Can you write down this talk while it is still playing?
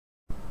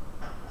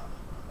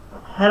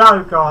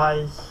Hello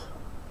guys,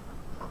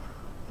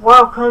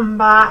 welcome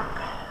back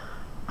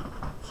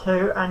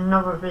to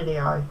another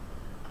video.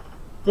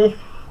 This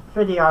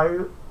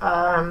video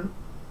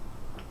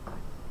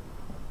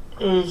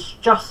is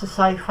just to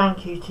say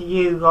thank you to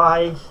you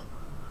guys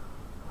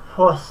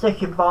for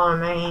sticking by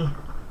me,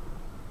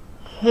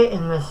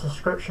 hitting the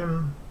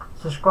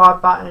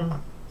subscribe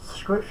button,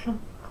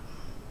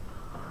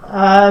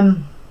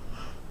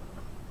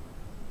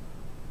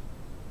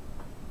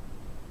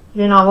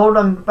 you know, all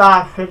them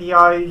bad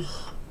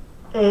videos,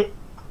 you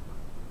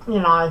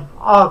know,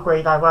 I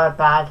agree they were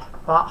bad,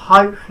 but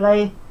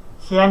hopefully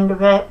it's the end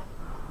of it.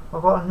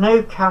 I've got a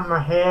new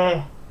camera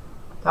here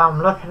that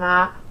I'm looking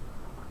at.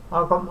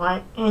 I've got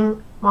my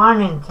own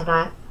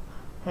internet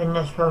in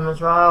this room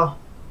as well.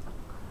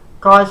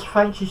 Guys,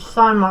 thank you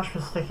so much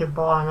for sticking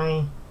by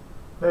me.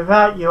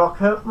 Without you,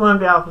 I wouldn't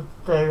be able to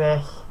do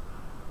this.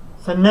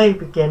 It's a new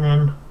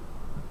beginning.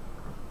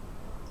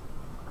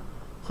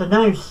 It's a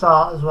new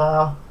start as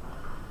well.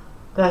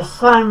 There's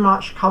so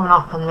much coming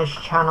up on this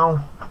channel.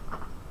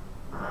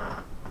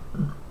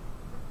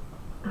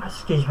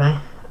 Excuse me.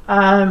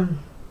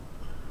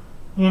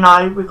 You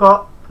know, we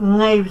got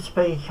Need for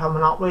Speed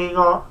coming up. We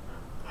got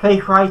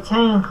FIFA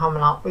 18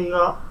 coming up. We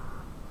got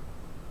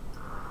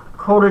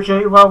Call of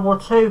Duty World War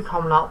 2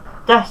 coming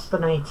up.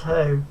 Destiny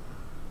 2.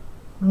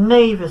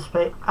 Need for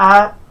Speed.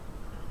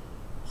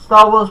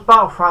 Star Wars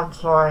Battlefront,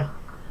 sorry.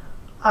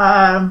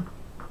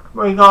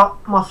 We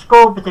got my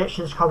score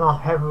predictions coming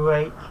up every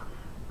week.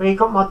 We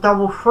got my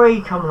Double 3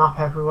 coming up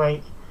every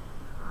week.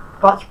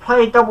 But to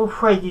play Double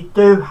 3 you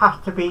do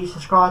have to be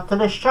subscribed to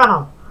this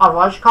channel,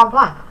 otherwise you can't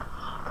play.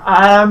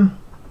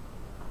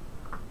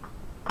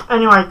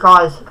 Anyway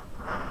guys,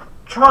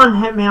 try and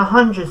hit me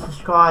 100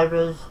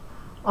 subscribers.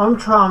 I'm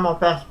trying my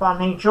best, but I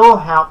need your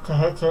help to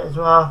hit it as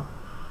well.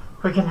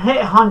 If we can hit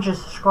 100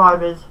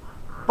 subscribers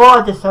by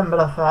December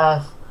the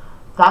 1st,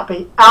 that'd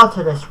be out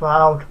of this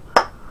world.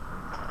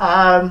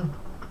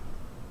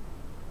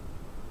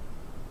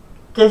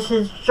 This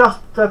is just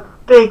a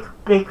big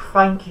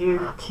thank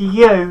you to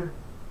you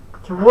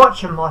to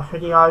watching my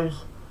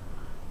videos.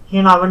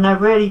 You know, when they're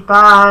really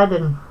bad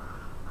and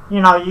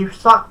you know you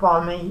stuck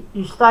by me,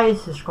 you stay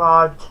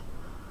subscribed.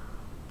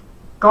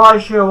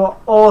 Guys, you are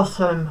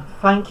awesome.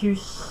 Thank you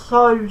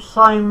so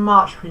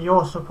much for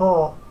your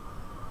support.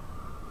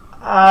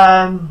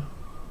 The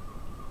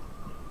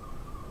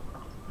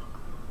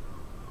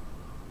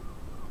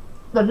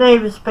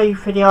Need for Speed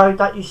video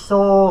that you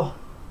saw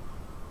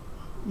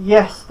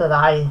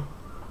yesterday,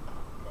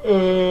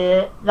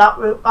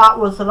 that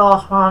was the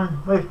last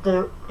one with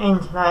the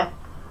internet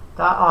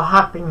that I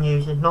have been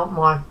using, not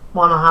my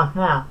one I have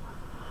now.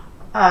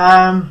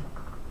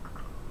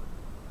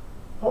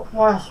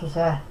 What else was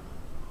there?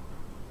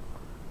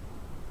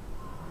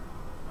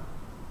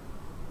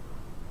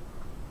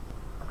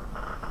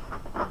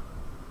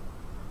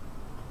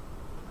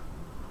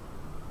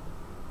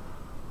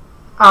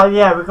 Oh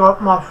yeah, we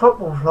got my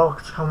football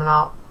vlogs coming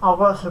up. I've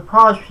got a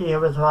surprise for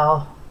you as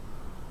well.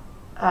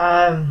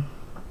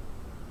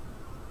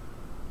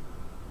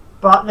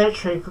 But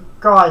literally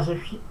guys,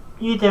 if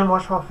you didn't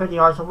watch my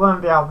videos I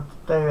wouldn't be able to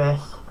do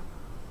this.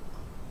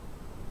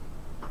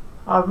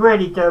 I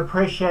really do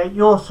appreciate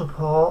your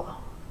support.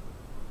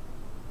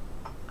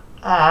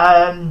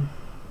 You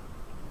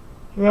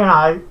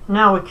know,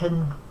 now we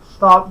can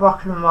start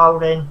rocking and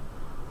rolling.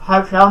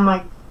 Hopefully I'll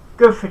make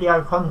good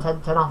video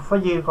content enough for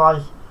you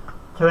guys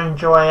to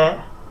enjoy it.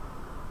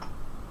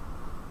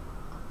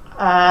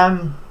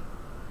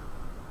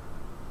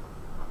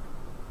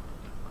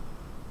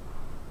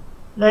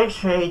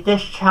 Literally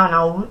this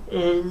channel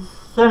is, as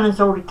soon as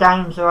all the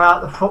games are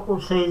out, the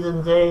football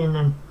season's in,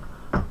 and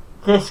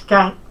this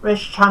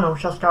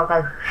channel's just gotta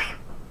go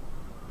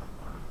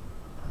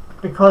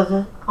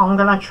because I'm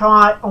gonna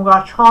try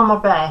my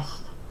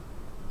best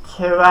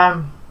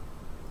to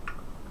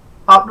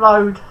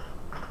upload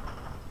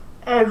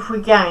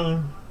every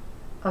game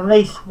at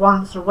least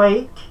once a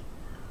week.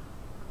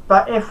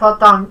 But if I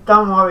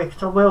don't worry,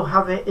 because I will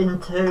have it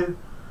into,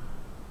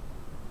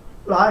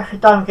 like, if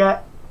it don't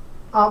get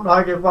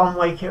uploaded one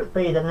week, it would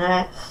be the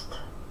next.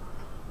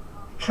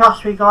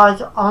 Trust me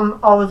guys,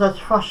 I was as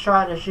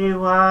frustrated as you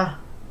were.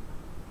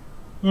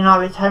 You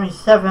know, it took me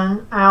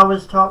 7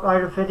 hours to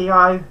upload a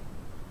video.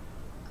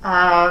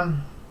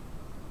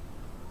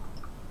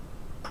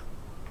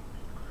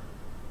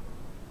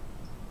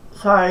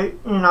 So,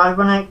 you know,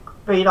 when it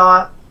be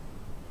like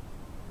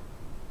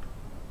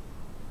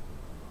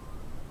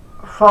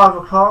 5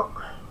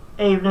 o'clock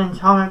evening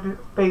time,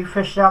 it'd be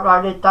officially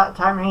uploaded. That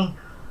take me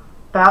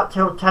about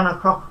till 10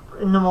 o'clock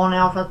in the morning.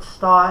 I've had to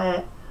start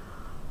it.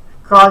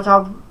 Guys,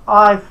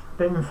 I've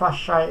been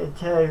frustrated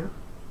too.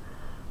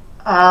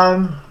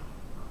 Guys,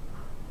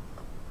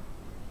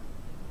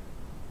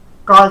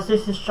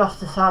 this is just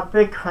to say a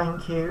big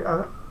thank you.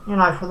 You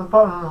know, from the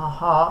bottom of my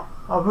heart,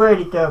 I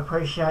really do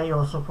appreciate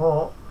your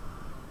support.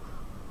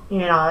 You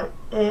know,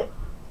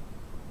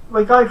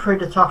 we go through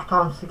the tough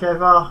times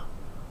together,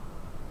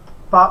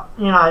 but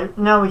you know,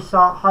 now we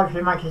start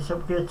hopefully making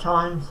some good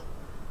times.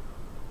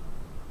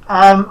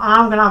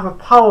 I'm going to have a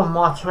poll on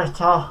my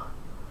Twitter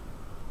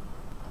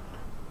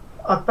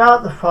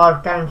about the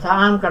 5 games that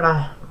I'm going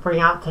to bring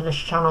out to this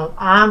channel.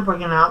 I'm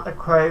bringing out The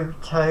Crew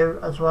 2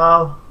 as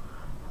well.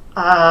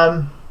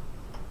 I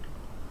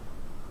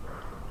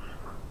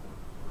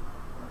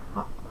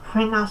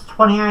think that's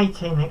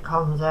 2018 it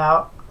comes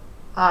out.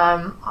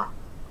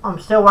 I'm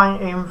still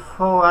waiting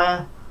for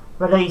a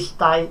release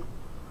date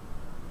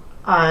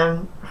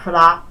for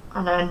that,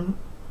 and then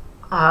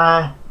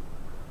I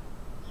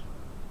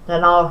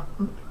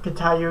can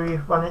tell you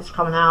when it's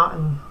coming out,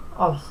 and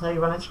obviously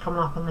when it's coming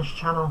up on this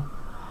channel.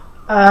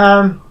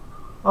 I've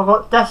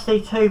got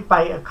Destiny 2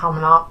 beta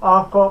coming up.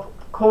 I've got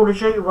Call of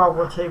Duty World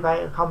War 2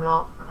 beta coming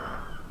up.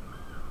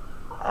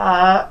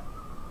 I've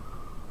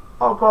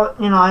got,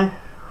 you know,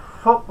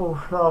 football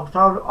vlogs.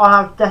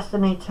 I have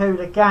Destiny 2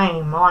 the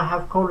game. I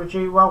have Call of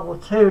Duty World War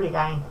 2 the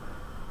game.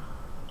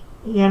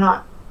 You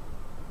know,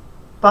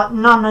 but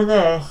none of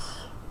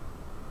this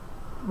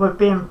would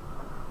be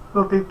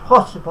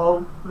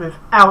possible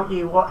without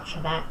you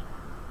watching it.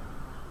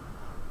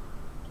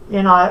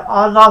 You know,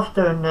 I love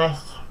doing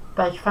this,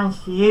 but it's thanks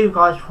to you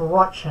guys for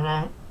watching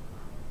it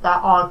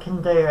that I can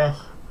do this.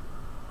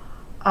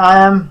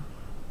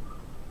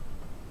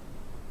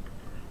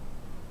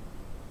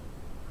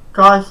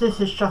 Guys, this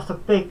is just a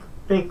big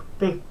thank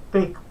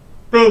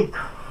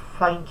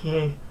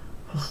you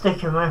for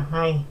sticking with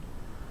me.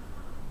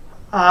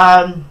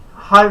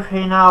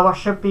 Hopefully now I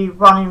should be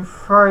running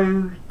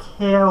through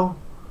till,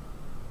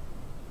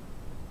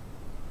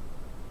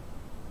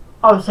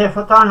 obviously if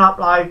I don't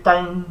upload,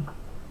 then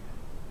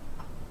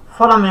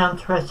follow me on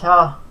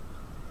Twitter.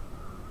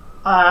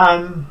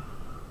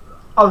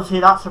 Obviously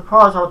that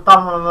surprise I don't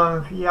want to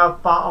ruin for you,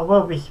 but I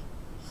will be saying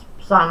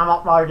I'm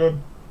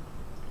uploading.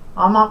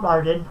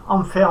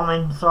 I'm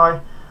filming, sorry.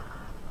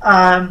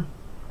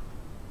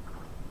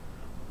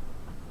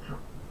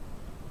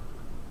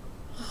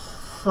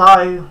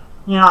 So,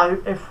 you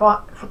know, if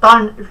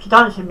you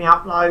don't see me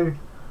upload,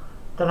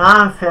 then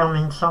I am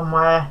filming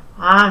somewhere,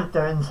 I am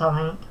doing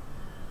something.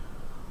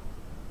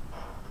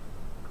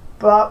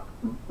 But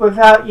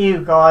without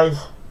you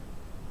guys,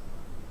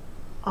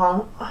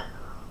 I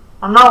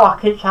know I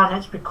keep saying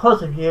it's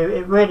because of you,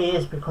 it really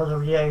is because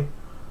of you.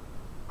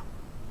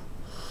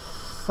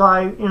 So,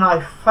 you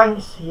know,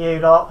 thanks to you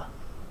lot.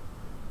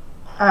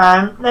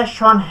 Let's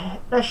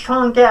try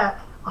and get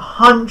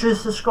 100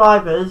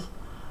 subscribers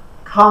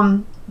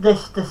come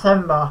this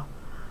December.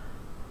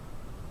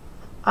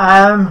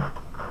 I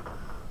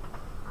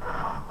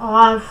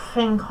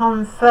think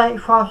I'm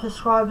 35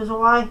 subscribers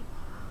away.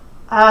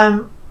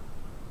 I'm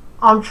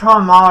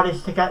trying my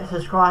hardest to get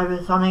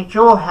subscribers. I need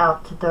your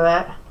help to do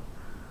it.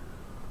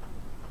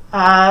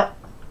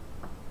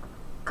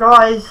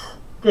 Guys,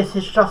 this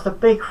is just a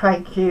big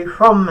thank you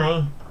from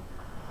me.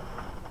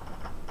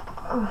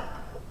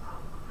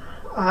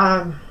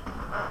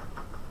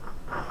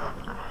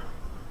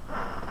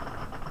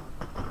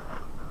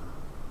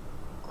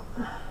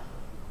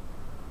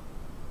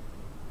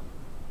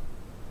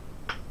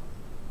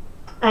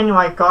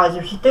 Anyway guys,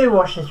 if you do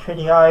watch this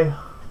video,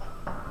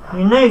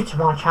 you're new to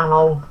my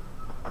channel,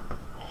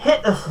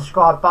 hit the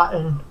subscribe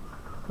button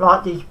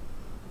like these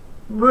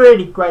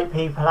really great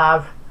people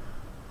have.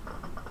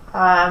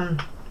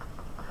 And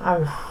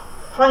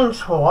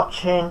thanks for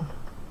watching,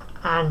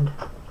 and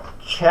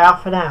ciao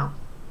for now.